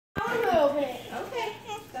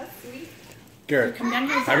Garrett,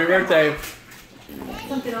 happy birthday.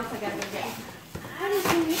 Something else I gotta go get.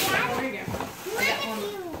 There you go. I got one.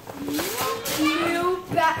 New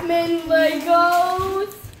Batman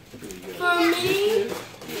Legos for me.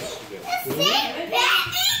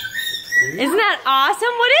 Isn't that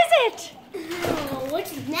awesome? What is it? Oh,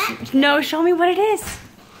 what's that? No, show me what it is.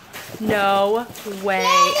 No way,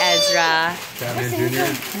 Ezra. Batman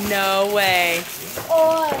Jr. No way.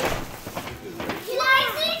 Oh. Can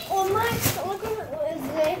I see? Oh my, look at is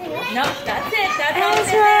there anything else? Nope, that's it. That's all it is.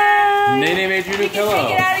 Ezra! Nene made you a new pillow.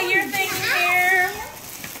 Take it out of your thing here.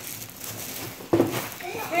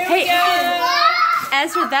 Here we go.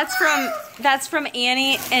 Ezra, that's from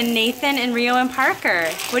Annie and Nathan and Rio and Parker.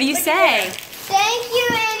 What do you say? Thank you,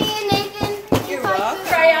 Annie and Nathan. You're welcome.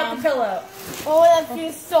 Try out the pillow. Oh, that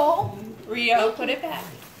feels so. Rio, put it back.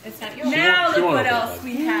 It's not yours. Now look what else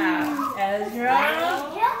we have. Ezra.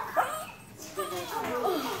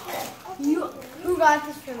 Who got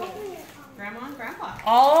this for me? Grandma and Grandpa.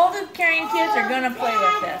 All the carrying kids are going to play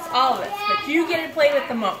with this. All of us. But you get to play with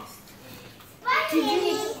the most. Did you get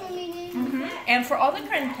this for me, Nathan? And for all the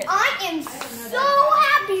grandkids. I am so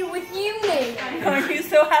happy with you, Nathan. Are you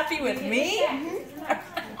so happy with me?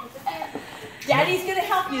 Daddy's going to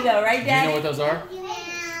help you though, right, Do you Daddy? know what those are?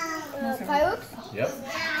 Fireworks? Yep.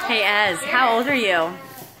 Hey, Ez, how old are you?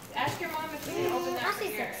 Ask your mom if you can open that. I say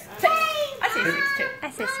 6. I say 6 too. I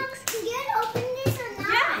say 6. Can you open this or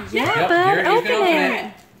not? Yeah, Yep, bud, Garrett, you open can open it.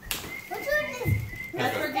 it. What's this?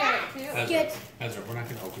 That's for Garrett too. Good. Ezra, we're not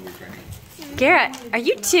going to open these right now. Garrett, are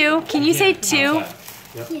you 2? Can you say 2?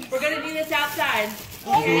 Yep. We're going to do this outside.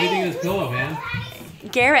 What do you think of this pillow, man?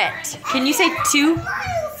 Garrett, can you say 2?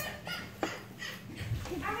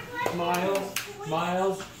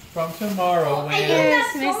 Miles from tomorrow, man.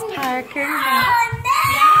 Here's Miss Parker. Oh,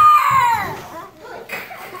 no!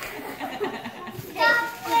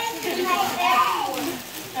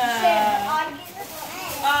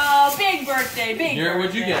 Oh, big birthday, big Garrett,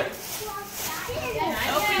 what'd you get?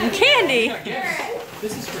 Candy.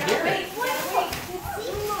 This is for Garrett.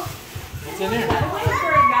 What's in there?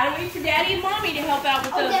 Gotta wait for Daddy and Mommy to help out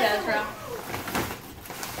with those, Ezra.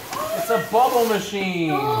 It's a bubble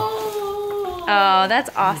machine. Oh, that's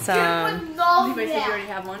awesome. Anybody said you already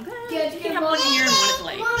have one? You can have one here and one at the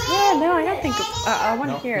lake. Yeah, no, I don't think. I want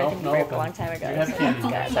to Nope, hear. I nope, think no, we broke a open. long time ago. You have candy.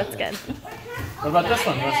 That's good. What about this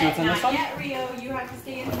one? You want to see what's in this one? Yet, Rio, you have to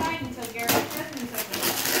stay inside until Garrett doesn't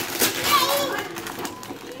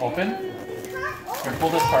open. Open. Here, pull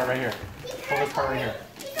this part right here. Pull this part right here.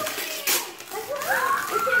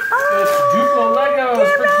 It's Duplo Legos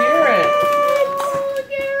for Garrett.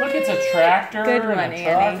 Look, it's a tractor. Good one, and a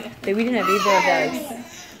truck. Annie. We didn't have either of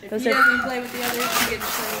those. If Those he are. doesn't play with the others, he gets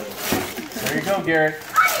to play with There you go, Garrett.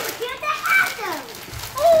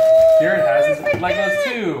 Oh, Garrett has his Legos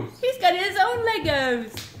too. them. He's got his own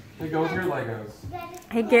Legos. They go with your Legos.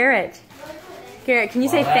 Hey, Garrett. Garrett, can you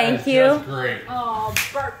say Wow, that thank is you? just great. Oh,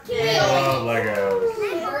 birthday. I love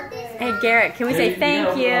Legos. Hey, Garrett, can we say thank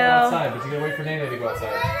gotta you? go outside, but you gotta wait for Nene to go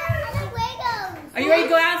outside. Are you ready to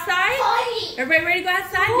go outside? Everybody ready to go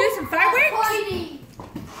outside and do some fireworks?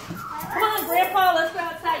 Come on, Grandpa, let's go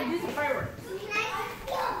outside and do some fireworks.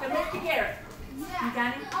 Come Mr. Garrett. You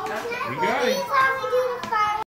got him? Okay. We got it.